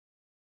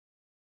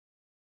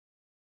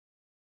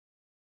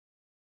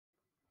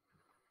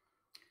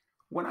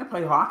When I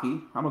play hockey,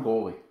 I'm a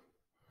goalie.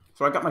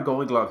 So I got my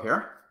goalie glove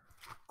here,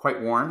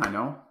 quite worn, I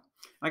know. And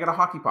I got a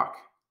hockey puck.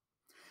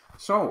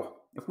 So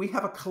if we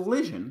have a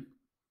collision,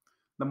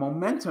 the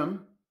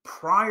momentum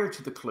prior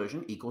to the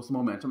collision equals the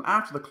momentum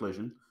after the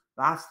collision.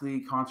 That's the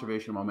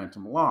conservation of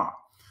momentum law.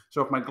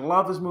 So if my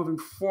glove is moving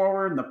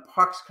forward and the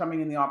puck's coming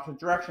in the opposite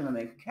direction and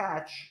they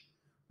catch,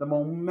 the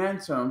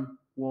momentum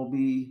will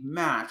be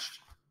matched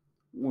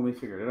when we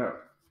figured it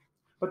out.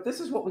 But this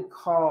is what we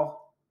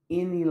call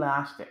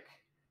inelastic.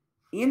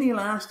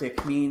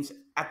 Inelastic means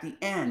at the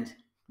end,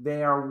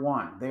 they are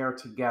one, they are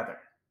together.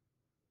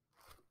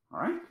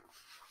 All right?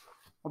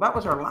 Well, that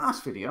was our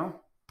last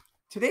video.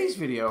 Today's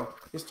video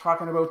is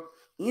talking about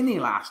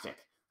inelastic.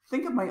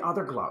 Think of my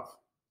other glove.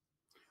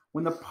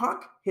 When the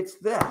puck hits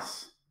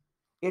this,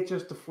 it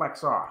just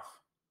deflects off.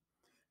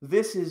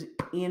 This is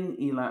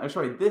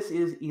this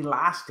is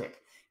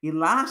elastic.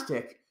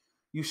 Elastic,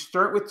 you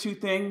start with two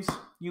things,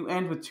 you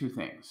end with two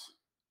things.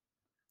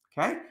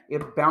 Okay?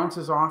 It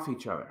bounces off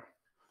each other.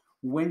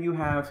 When you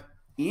have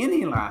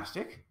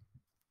inelastic,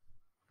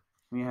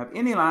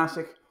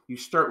 you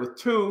start with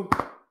two,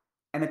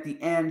 and at the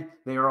end,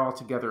 they are all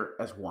together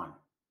as one.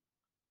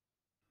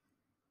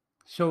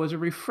 So as a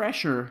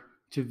refresher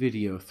to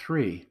video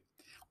 3,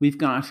 we've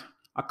got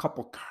a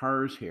couple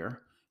cars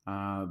here.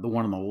 The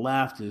one on the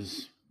left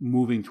is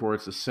moving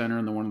towards the center,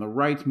 and the one on the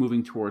right is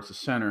moving towards the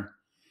center.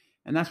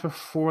 And that's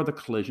before the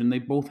collision. They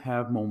both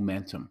have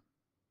momentum.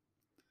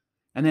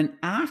 And then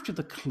after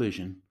the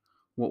collision,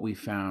 what we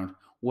found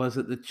was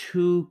that the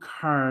two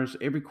cars,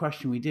 every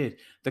question we did,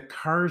 the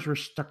cars were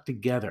stuck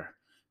together.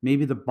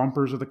 Maybe the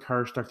bumpers of the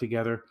car stuck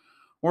together,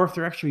 or if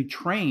they're actually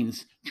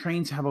trains,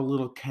 trains have a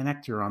little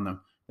connector on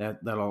them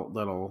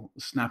that'll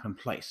snap in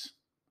place.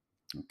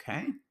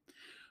 Okay,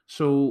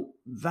 so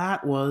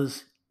that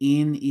was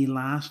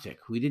inelastic.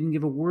 We didn't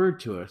give a word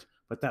to it,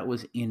 but that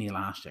was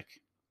inelastic.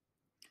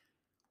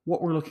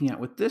 What we're looking at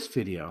with this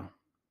video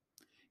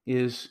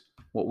is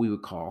what we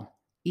would call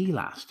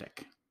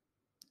elastic.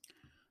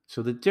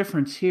 So the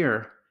difference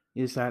here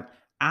is that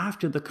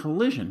after the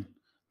collision,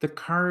 the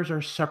cars are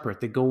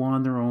separate. They go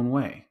on their own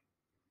way.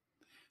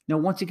 Now,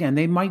 once again,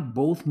 they might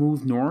both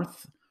move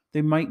north.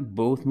 They might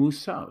both move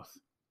south.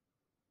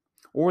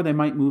 Or they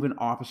might move in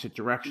opposite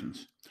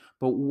directions.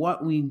 But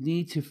what we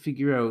need to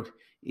figure out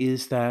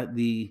is that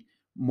the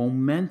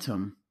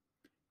momentum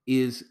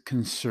is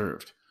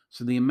conserved.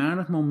 So the amount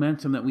of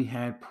momentum that we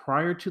had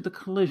prior to the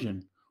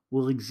collision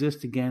will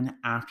exist again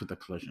after the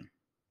collision.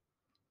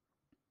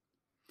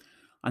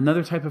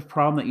 Another type of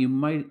problem that you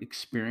might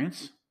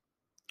experience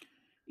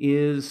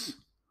is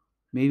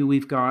maybe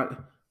we've got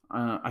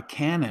a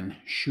cannon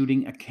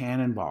shooting a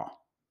cannonball.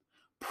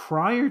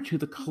 Prior to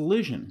the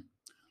collision,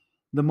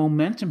 the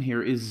momentum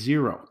here is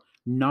zero.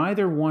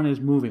 Neither one is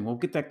moving. We'll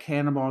get that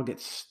cannonball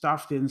get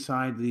stuffed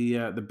inside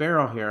the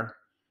barrel here.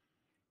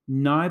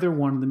 Neither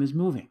one of them is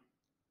moving.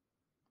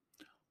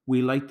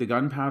 We light the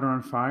gunpowder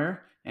on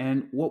fire,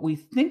 and what we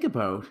think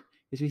about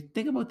is we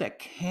think about that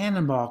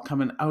cannonball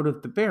coming out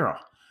of the barrel.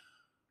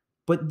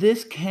 But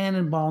this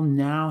cannonball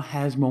now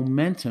has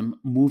momentum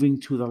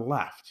moving to the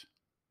left.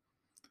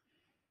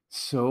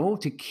 So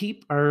to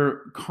keep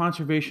our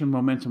conservation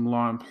momentum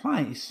law in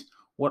place,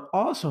 what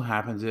also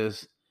happens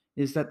is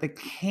that the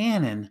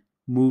cannon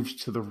moves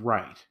to the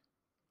right.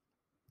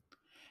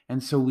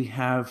 And so we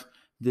have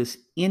this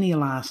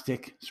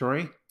elastic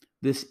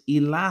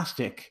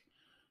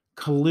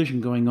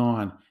collision going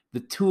on.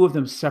 The two of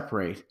them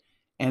separate,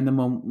 and the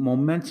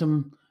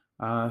momentum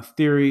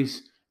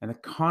theories and the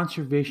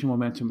conservation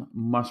momentum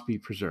must be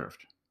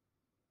preserved.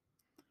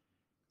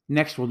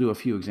 Next, we'll do a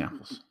few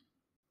examples.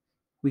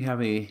 We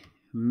have a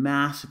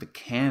mass of a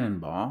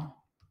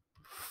cannonball,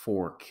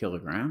 4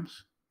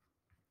 kilograms,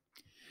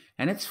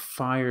 and it's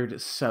fired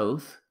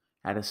south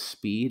at a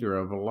speed or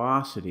a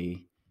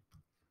velocity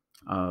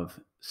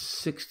of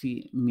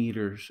 60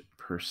 meters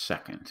per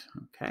second.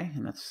 Okay,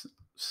 and that's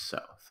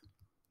south.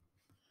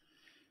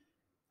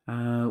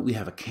 We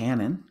have a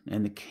cannon,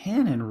 and the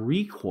cannon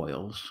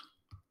recoils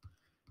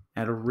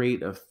at a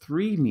rate of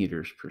 3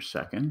 meters per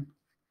second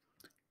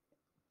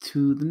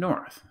to the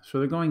north. So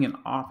they're going in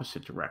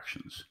opposite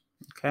directions.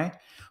 Okay,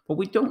 but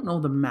we don't know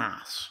the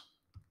mass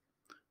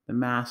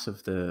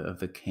of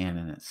the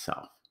cannon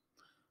itself.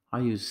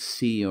 I'll use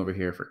C over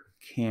here for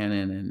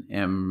cannon and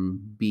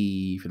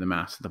MB for the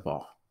mass of the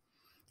ball.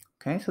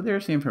 Okay, so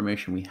there's the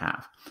information we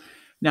have.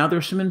 Now,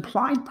 there's some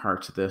implied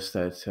parts of this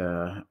that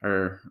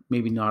are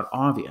maybe not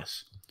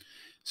obvious.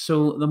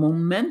 So the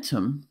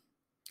momentum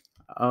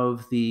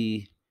of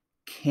the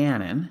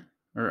cannon,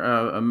 or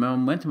a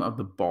momentum of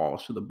the ball,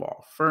 so the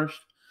ball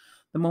first,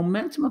 the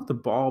momentum of the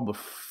ball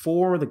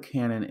before the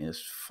cannon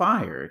is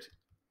fired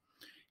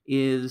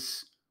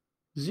is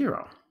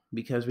 0,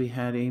 because we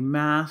had a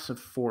mass of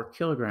 4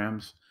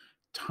 kilograms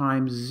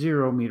times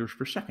 0 meters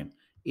per second.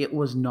 It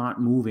was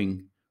not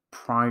moving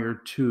prior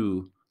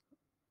to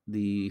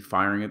the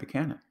firing of the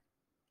cannon.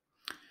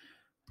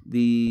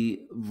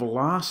 The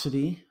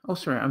velocity,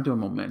 I'm doing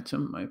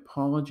momentum, my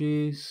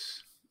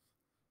apologies.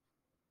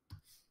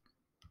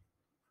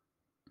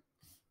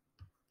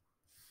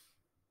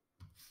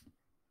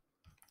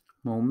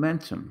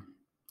 momentum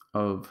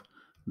of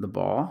the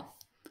ball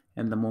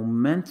and the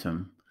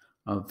momentum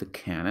of the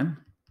cannon.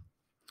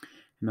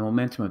 And the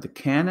momentum of the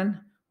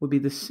cannon would be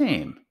the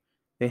same.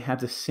 They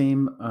have the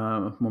same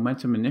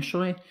momentum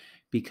initially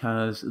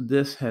because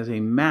this has a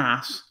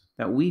mass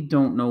that we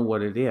don't know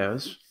what it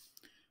is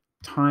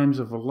times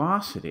a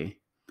velocity,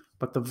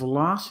 but the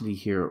velocity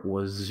here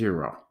was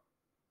 0.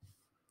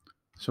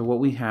 So what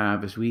we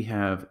have is we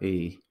have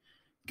a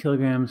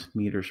kilograms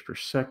meters per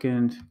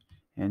second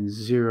and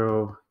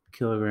 0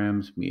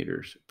 kilograms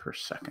meters per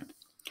second.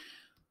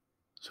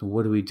 So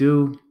what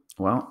do?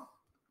 Well,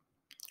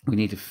 we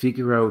need to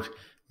figure out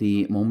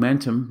the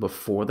momentum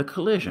before the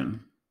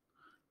collision.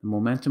 The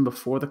momentum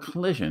before the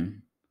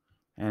collision,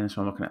 and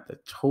so I'm looking at the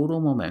total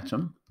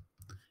momentum,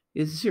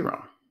 is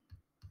 0.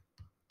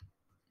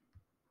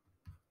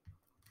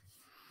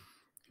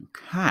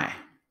 Okay.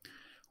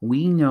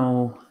 We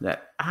know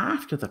that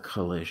after the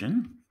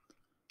collision,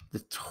 the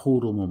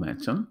total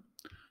momentum,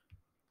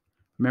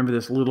 remember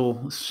this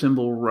little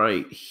symbol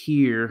right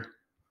here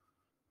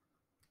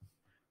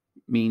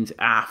means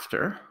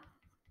after.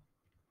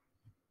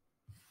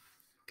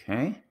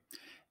 Okay.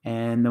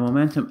 And the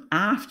momentum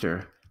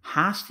after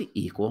has to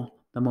equal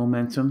the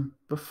momentum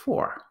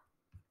before.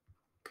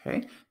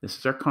 Okay. This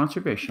is our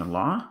conservation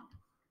law.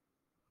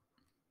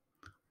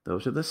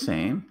 Those are the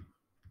same.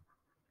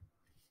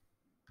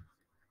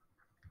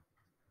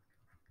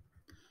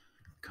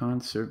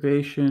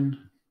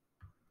 Conservation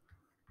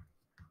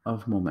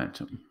of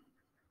momentum.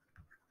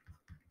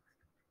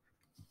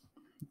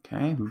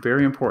 Okay,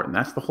 very important.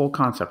 That's the whole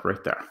concept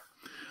right there.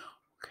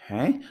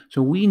 Okay,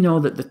 so we know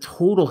that the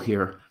total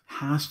here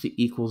has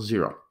to equal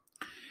 0.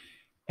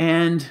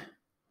 And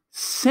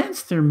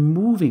since they're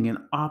moving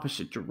in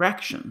opposite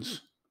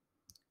directions,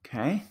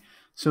 okay,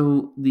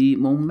 so the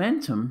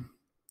momentum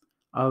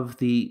of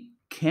the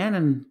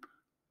cannon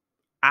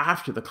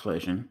after the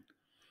collision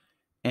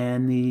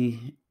and the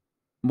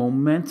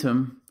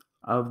momentum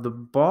of the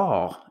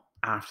ball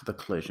after the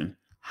collision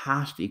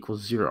has to equal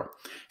 0.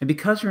 And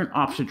because they're in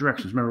opposite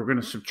directions, remember, we're going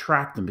to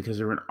subtract them because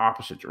they're in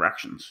opposite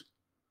directions.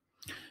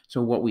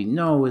 So what we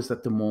know is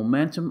that the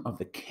momentum of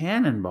the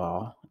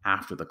cannonball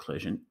after the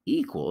collision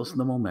equals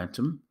the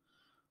momentum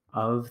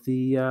of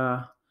the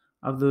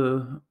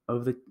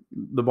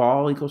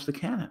ball equals the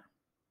cannon.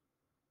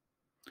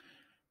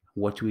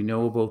 What do we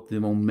know about the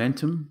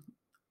momentum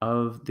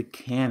of the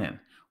cannon?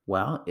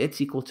 Well,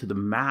 it's equal to the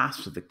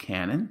mass of the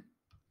cannon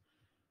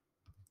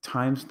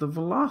times the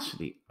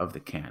velocity of the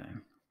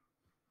cannon.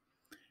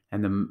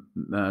 And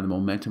the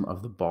momentum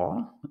of the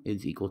ball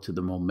is equal to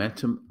the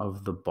momentum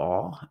of the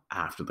ball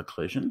after the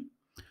collision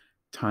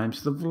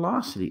times the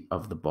velocity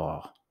of the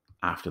ball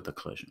after the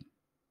collision.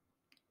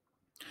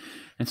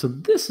 And so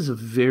this is a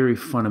very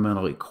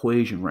fundamental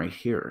equation right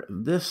here.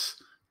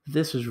 This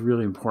is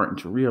really important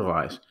to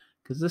realize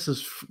because this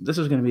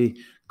is going to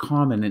be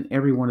common in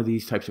every one of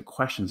these types of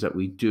questions that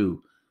we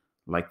do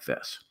like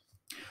this.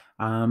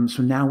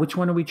 So now, which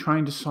one are we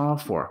trying to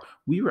solve for?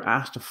 We were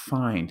asked to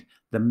find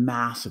the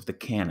mass of the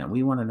cannon.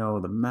 We want to know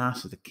the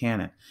mass of the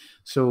cannon.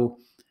 So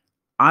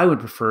I would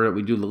prefer that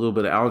we do a little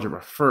bit of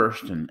algebra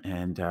first,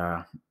 and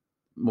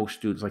most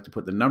students like to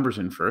put the numbers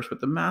in first, but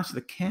the mass of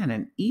the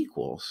cannon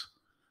equals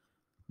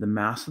the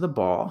mass of the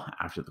ball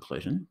after the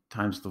collision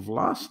times the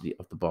velocity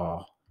of the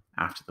ball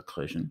after the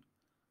collision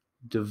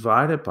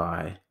divided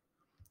by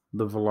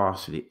the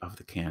velocity of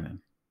the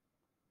cannon.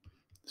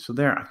 So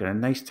there, I've got a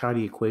nice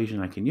tidy equation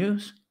I can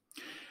use.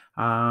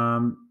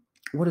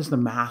 What is the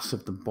mass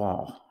of the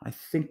ball? I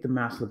think the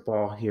mass of the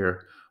ball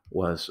here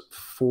was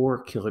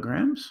 4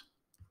 kilograms.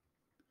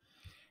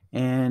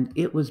 And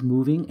it was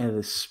moving at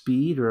a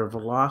speed or a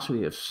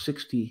velocity of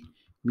 60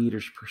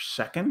 meters per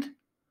second.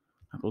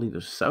 I believe it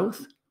was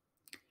south.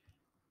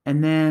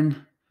 And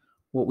then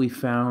what we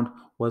found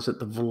was that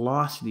the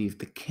velocity of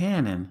the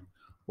cannon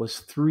was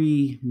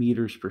 3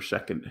 meters per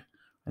second.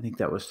 I think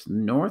that was to the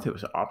north. It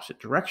was the opposite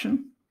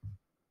direction.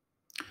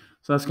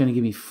 So that's going to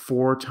give me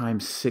 4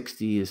 times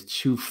 60 is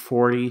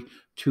 240.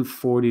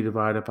 240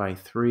 divided by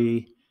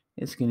 3,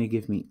 it's going to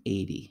give me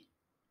 80.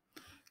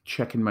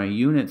 Checking my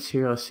units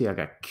here. Let's see, I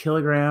got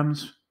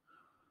kilograms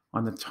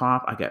on the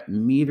top. I got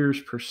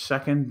meters per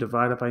second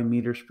divided by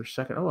meters per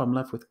second. Oh, I'm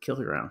left with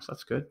kilograms.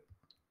 That's good.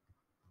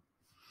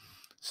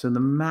 So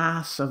the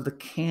mass of the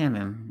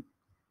cannon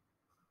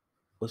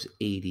was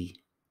 80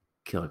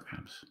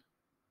 kilograms.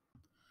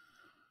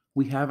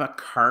 We have a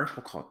cart.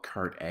 We'll call it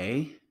cart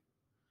A.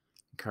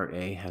 Cart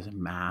A has a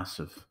mass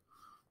of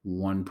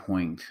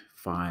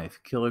 1.5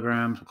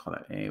 kilograms. We'll call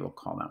that A. We'll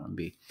call that one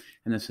B.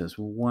 And this is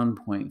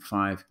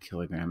 1.5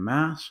 kilogram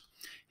mass.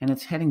 And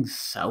it's heading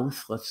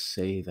south. Let's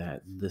say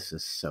that this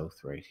is south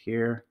right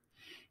here.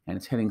 And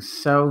it's heading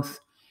south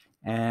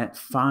at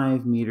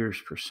 5 meters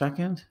per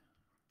second.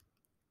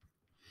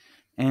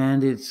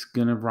 And it's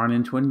going to run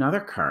into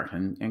another cart.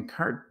 And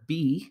cart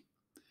B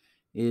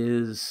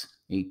is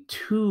a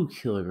 2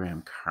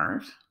 kilogram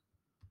cart.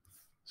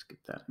 Let's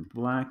get that in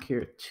black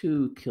here,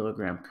 2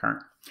 kilogram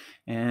cart.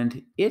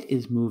 And it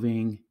is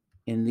moving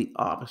in the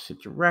opposite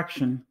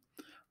direction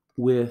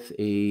with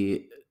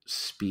a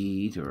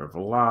speed or a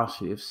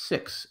velocity of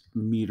 6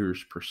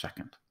 meters per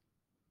second.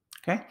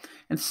 Okay?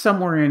 And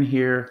somewhere in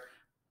here,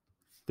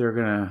 they're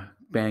going to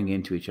bang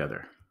into each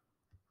other.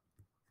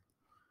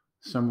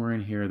 Somewhere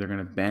in here, they're going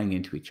to bang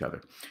into each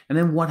other. And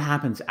then what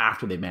happens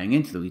after they bang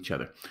into each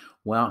other?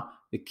 Well,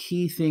 the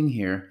key thing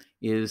here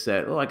is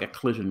that, like a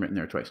collision written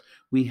there twice,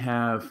 we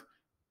have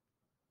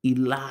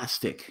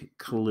elastic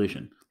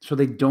collision. So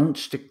they don't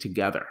stick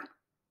together.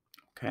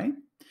 Okay?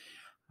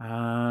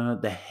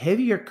 The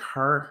heavier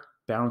car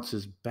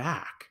bounces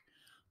back.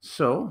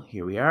 So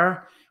here we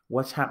are.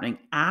 What's happening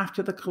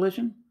after the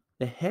collision?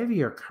 The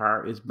heavier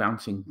car is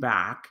bouncing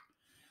back.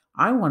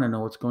 I want to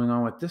know what's going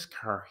on with this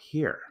car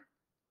here.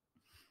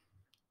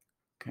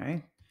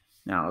 Okay.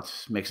 Now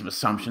let's make some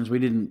assumptions. We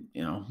didn't,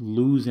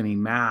 lose any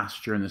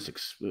mass during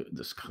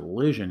this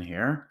collision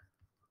here.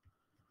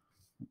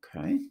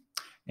 Okay.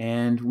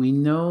 And we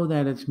know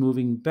that it's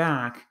moving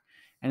back,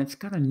 and it's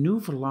got a new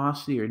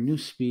velocity or new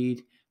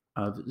speed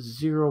of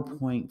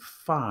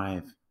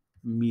 0.5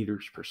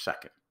 meters per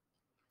second.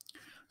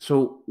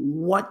 So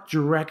what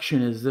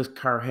direction is this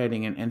car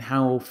heading, and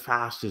how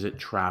fast is it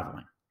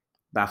traveling?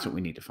 That's what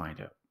we need to find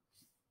out.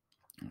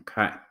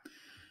 Okay.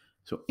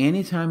 So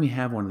anytime you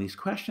have one of these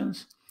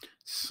questions,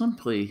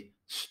 simply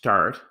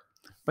start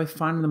by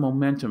finding the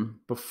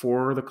momentum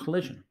before the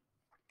collision.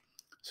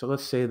 So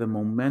let's say the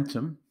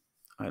momentum,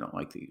 I don't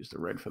like to use the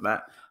red for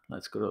that.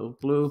 Let's go to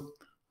blue.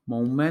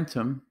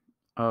 Momentum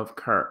of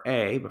car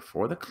A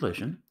before the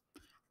collision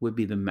would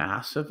be the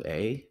mass of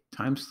A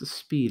times the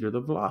speed or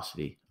the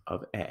velocity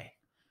of A.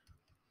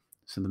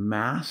 So the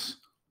mass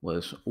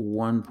was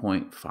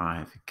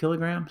 1.5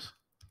 kilograms,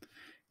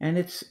 and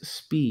its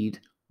speed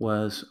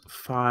was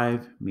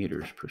 5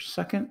 meters per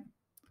second.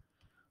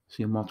 So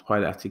you multiply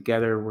that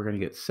together, we're going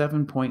to get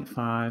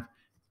 7.5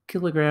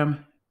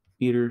 kilogram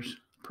meters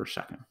per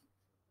second.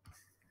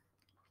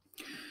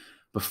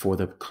 Before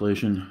the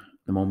collision,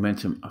 the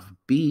momentum of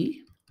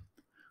B,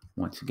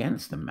 once again,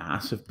 it's the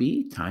mass of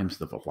B times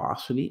the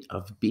velocity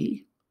of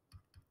B.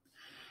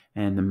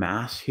 And the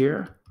mass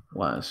here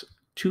was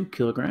 2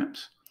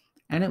 kilograms,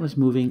 and it was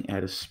moving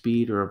at a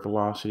speed or a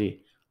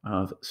velocity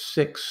of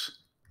 6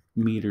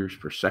 meters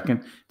per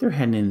second. They're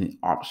heading in the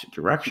opposite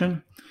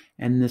direction,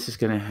 and this is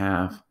going to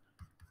have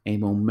a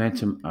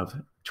momentum of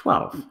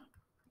 12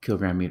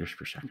 kilogram meters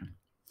per second.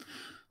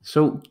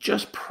 So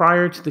just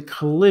prior to the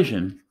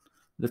collision,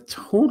 the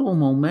total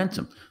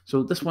momentum,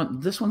 so this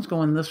one's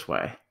going this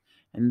way,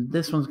 and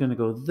this one's going to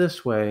go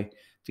this way.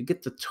 To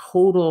get the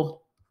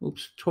total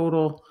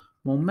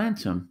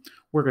momentum,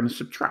 we're going to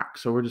subtract.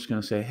 So we're just going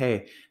to say,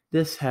 hey,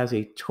 this has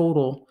a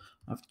total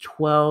of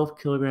 12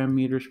 kilogram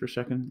meters per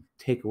second.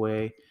 Take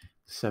away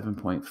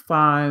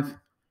 7.5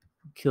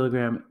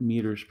 kilogram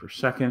meters per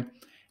second.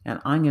 And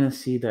I'm going to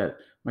see that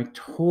my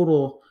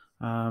total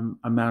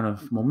amount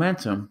of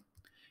momentum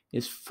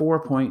is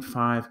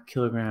 4.5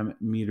 kilogram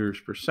meters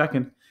per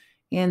second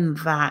in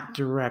that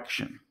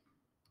direction.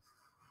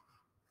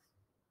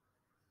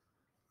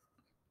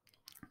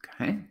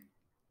 Okay.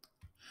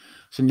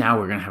 So now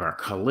we're going to have our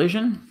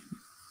collision.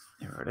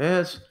 There it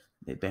is.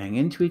 They bang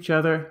into each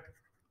other.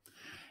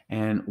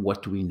 And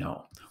what do we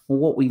know? Well,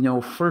 what we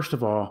know, first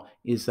of all,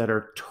 is that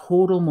our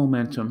total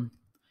momentum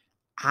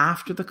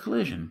after the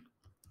collision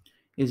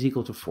is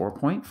equal to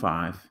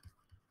 4.5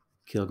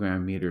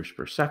 kilogram meters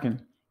per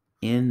second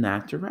in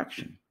that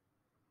direction.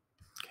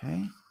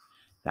 Okay?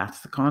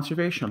 That's the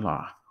conservation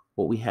law.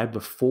 What we had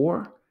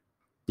before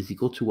is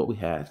equal to what we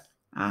had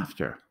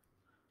after.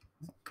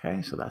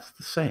 Okay, so that's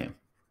the same.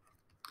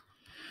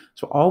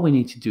 So all we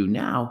need to do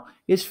now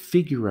is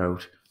figure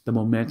out the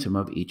momentum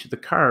of each of the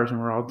cars, and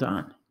we're all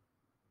done.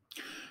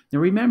 Now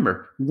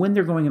remember, when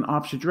they're going in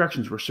opposite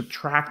directions, we're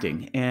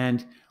subtracting.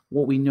 And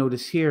what we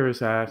notice here is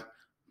that,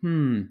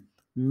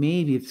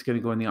 maybe it's going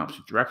to go in the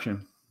opposite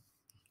direction.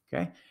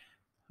 Okay,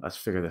 let's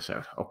figure this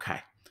out. Okay,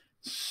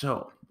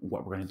 so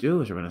what we're going to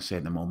do is we're going to say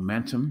the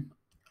momentum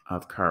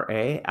of car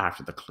A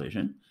after the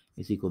collision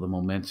is equal to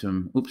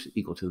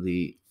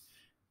the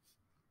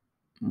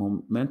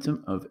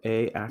momentum of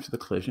A after the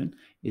collision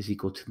is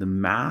equal to the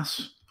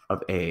mass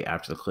of A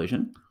after the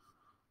collision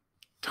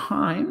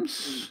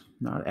times,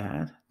 not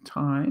add,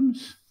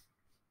 times,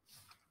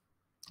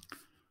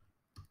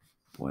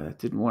 boy, that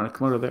didn't want to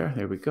come out of there.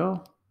 There we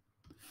go.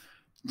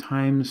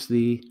 Times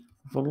the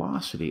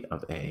velocity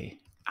of A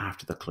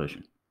after the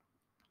collision.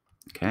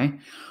 Okay.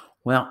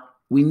 Well,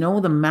 we know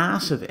the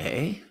mass of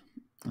A.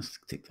 Let's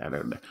take that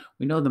out of there.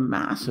 We know the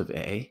mass of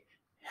A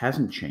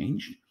hasn't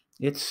changed.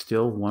 It's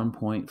still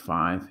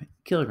 1.5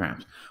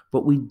 kilograms.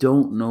 But we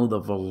don't know the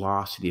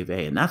velocity of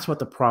A. And that's what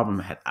the problem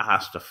had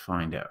asked to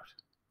find out.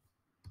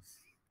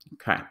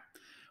 Okay.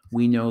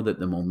 We know that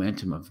the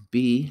momentum of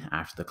B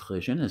after the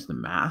collision is the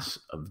mass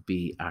of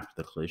B after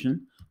the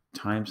collision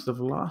times the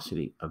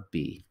velocity of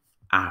B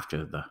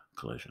after the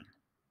collision.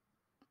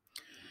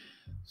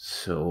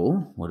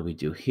 So what do we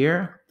do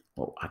here?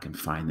 Well, I can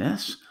find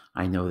this.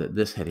 I know that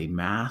this had a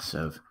mass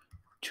of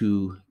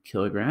 2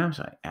 kilograms.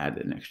 I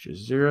added an extra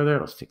 0 there.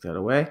 Let's take that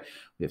away.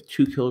 We have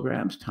 2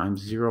 kilograms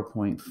times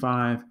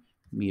 0.5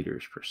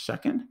 meters per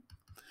second.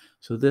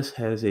 So this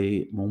has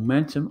a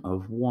momentum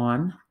of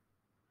 1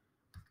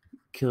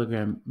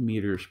 kilogram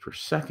meters per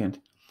second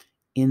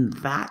in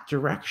that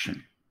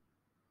direction.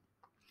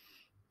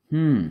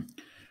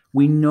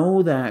 We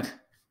know that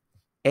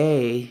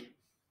A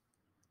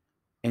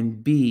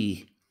and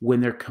B,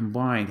 when they're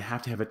combined,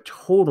 have to have a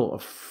total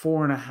of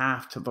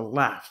 4.5 to the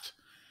left.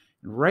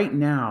 And right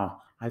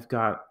now, I've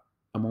got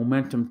a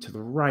momentum to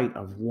the right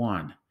of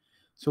 1.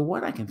 So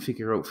what I can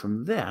figure out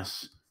from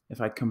this,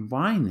 if I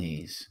combine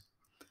these,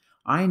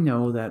 I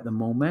know that the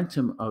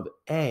momentum of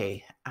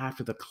A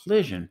after the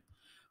collision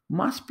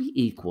must be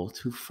equal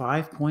to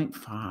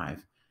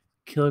 5.5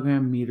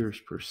 kilogram meters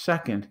per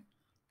second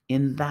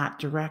in that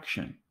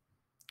direction.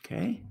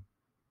 Okay?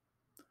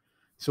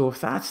 So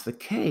if that's the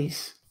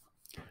case,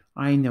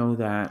 I know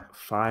that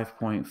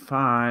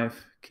 5.5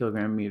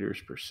 kilogram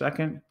meters per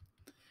second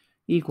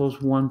equals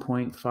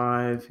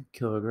 1.5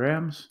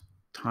 kilograms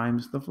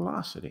times the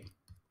velocity.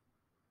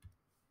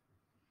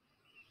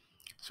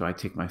 So I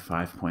take my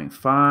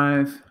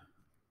 5.5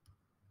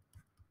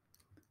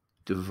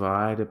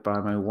 divided by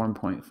my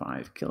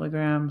 1.5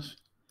 kilograms,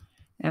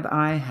 and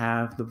I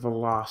have the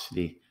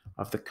velocity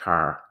of the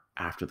car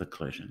after the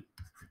collision.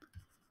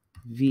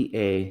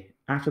 VA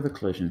after the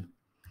collision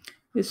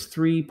is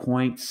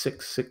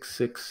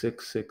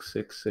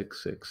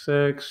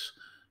 3.666666666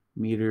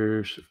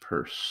 meters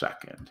per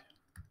second.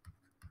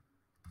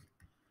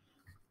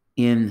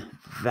 In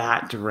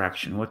that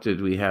direction, what did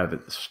we have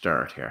at the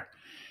start here?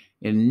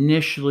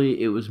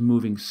 Initially, it was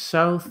moving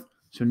south,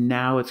 so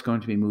now it's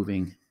going to be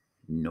moving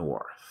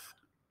north.